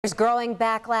There's growing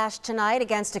backlash tonight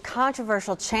against a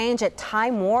controversial change at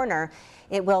Time Warner.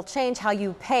 It will change how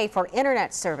you pay for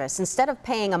internet service. Instead of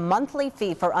paying a monthly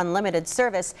fee for unlimited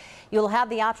service, you'll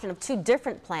have the option of two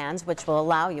different plans, which will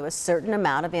allow you a certain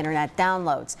amount of internet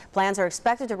downloads. Plans are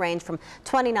expected to range from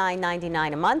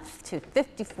 $29.99 a month to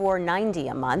 $54.90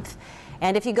 a month.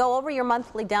 And if you go over your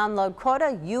monthly download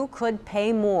quota, you could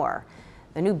pay more.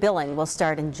 The new billing will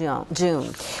start in June.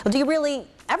 Well, do you really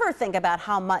ever think about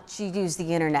how much you use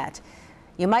the internet?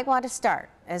 You might want to start.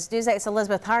 As News 8's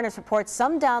Elizabeth Harness reports,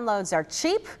 some downloads are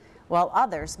cheap, while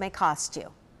others may cost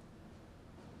you.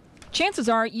 Chances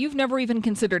are you've never even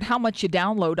considered how much you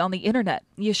download on the internet.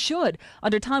 You should.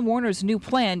 Under Time Warner's new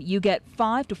plan, you get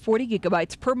 5 to 40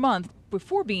 gigabytes per month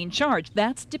before being charged.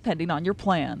 That's depending on your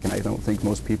plan. And I don't think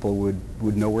most people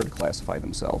would know where to classify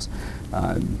themselves.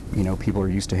 People are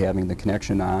used to having the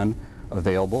connection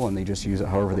available, and they just use it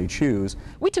however they choose.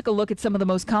 We took a look at some of the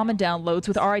most common downloads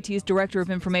with RIT's Director of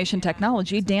Information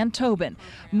Technology, Dan Tobin.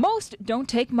 Most don't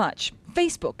take much.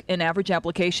 Facebook, an average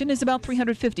application, is about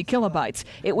 350 kilobytes.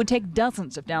 It would take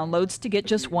dozens of downloads to get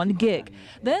just 1 gig.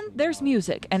 Then there's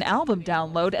music. An album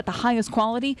download at the highest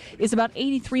quality is about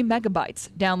 83 megabytes.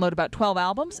 Download about 12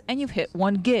 albums and you've hit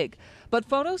 1 gig. But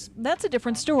photos, that's a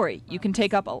different story. You can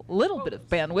take up a little bit of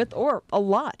bandwidth or a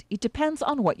lot. It depends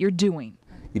on what you're doing.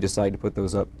 You decide to put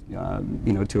those up,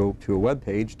 to a web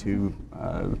page, to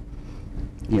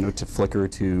Flickr,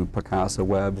 to Picasso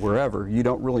web, wherever. You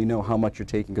don't really know how much you're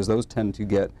taking because those tend to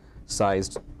get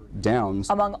sized down.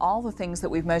 Among all the things that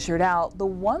we've measured out, the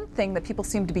one thing that people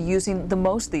seem to be using the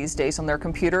most these days on their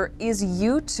computer is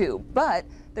YouTube. But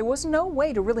there was no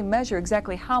way to really measure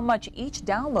exactly how much each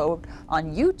download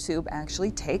on YouTube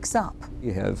actually takes up.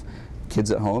 You have kids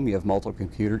at home, you have multiple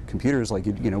computers like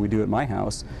we do at my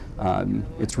house.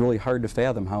 It's really hard to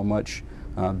fathom how much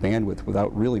bandwidth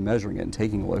without really measuring it and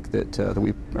taking a look that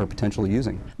we are potentially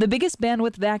using. The biggest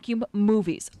bandwidth vacuum: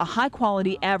 movies. A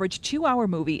high-quality average 2-hour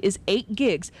movie is 8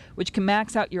 gigs, which can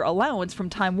max out your allowance from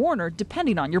Time Warner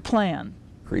depending on your plan.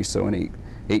 So an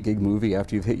 8 gig movie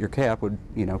after you've hit your cap would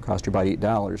cost you about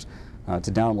 $8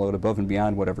 to download above and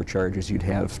beyond whatever charges you'd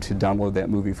have to download that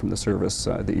movie from the service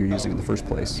that you're using in the first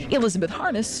place. Elizabeth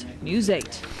Harness, News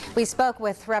 8. We spoke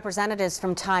with representatives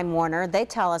from Time Warner. They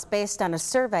tell us, based on a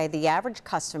survey, the average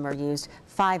customer used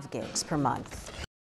 5 gigs per month.